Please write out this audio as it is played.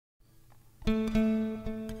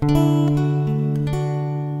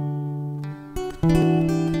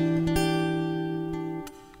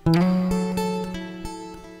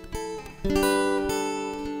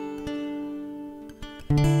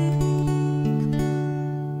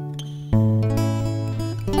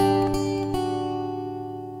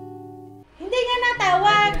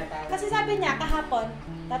Kasi sabi niya, kahapon,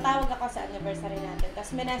 tatawag ako sa anniversary natin.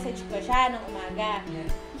 Tapos minessage ko siya ng umaga.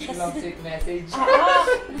 Love sick message.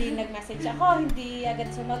 Oo, hindi nag-message ako, hindi agad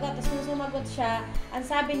sumagot. Tapos nung sumagot siya, ang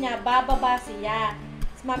sabi niya, bababa siya.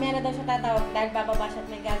 Tapos mamaya na daw siya tatawag dahil bababa siya at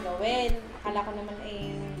may gagawin. Akala ko naman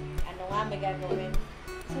may gagawin.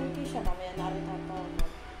 Sabi ko siya, mamaya na rin tatawag.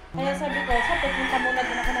 Kaya sabi ko, pupunta muna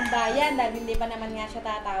din ako ng bayan dahil hindi pa naman nga siya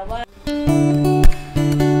tatawag.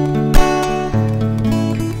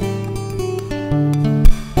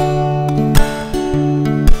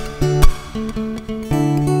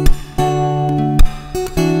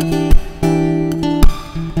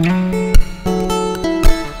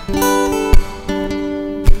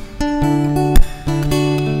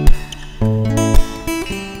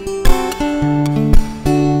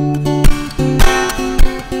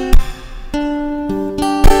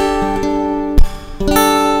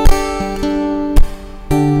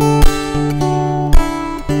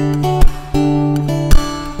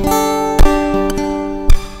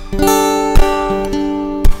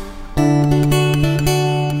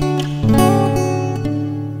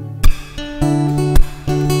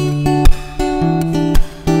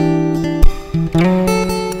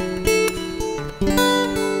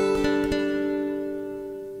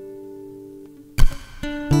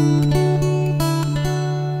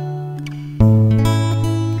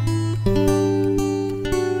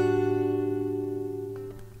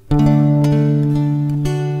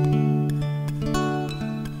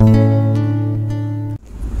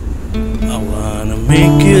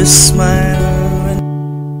 Make you smile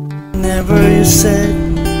whenever you said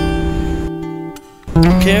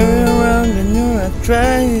carry around when you're at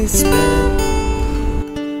rice bed.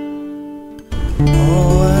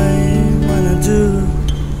 All I wanna do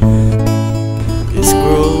is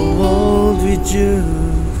grow old with you.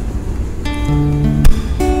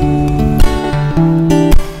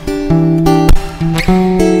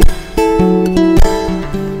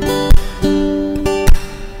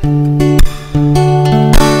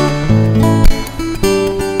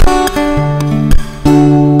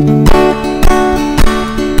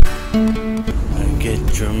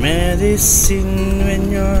 Medicine when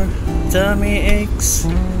your tummy aches,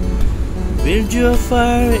 build you a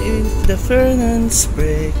fire if the furnace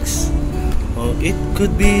breaks. Oh, it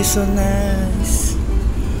could be so nice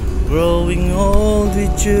growing old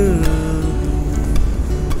with you.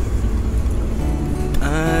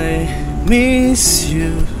 I miss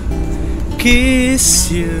you,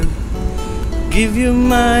 kiss you, give you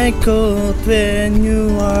my coat when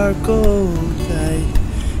you are cold. I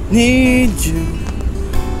need you,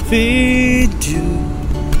 feed you,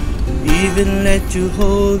 even let you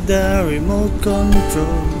hold the remote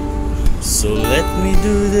control. So let me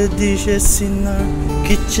do the dishes in our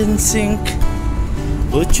kitchen sink,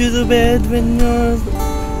 put you to bed when you've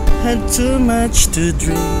had too much to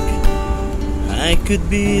drink. I could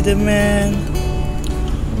be the man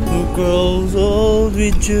who grows old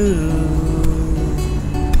with you.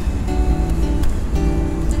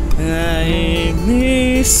 I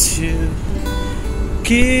miss you,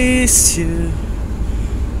 kiss you,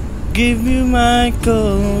 give you my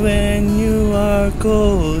coat when you are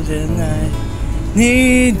cold. And I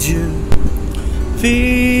need you,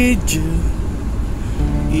 feed you,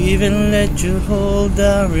 even let you hold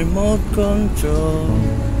the remote control.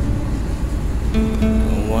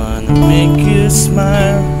 I wanna make you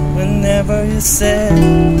smile whenever you said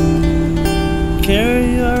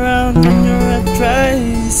carry you around when you're at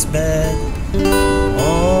rice bed.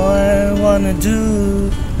 All I wanna do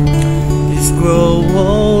is grow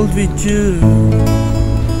old with you.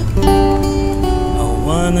 I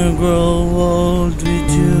wanna grow old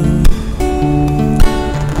with you.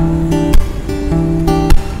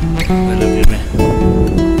 I love you, man.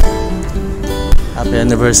 Happy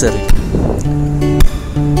anniversary.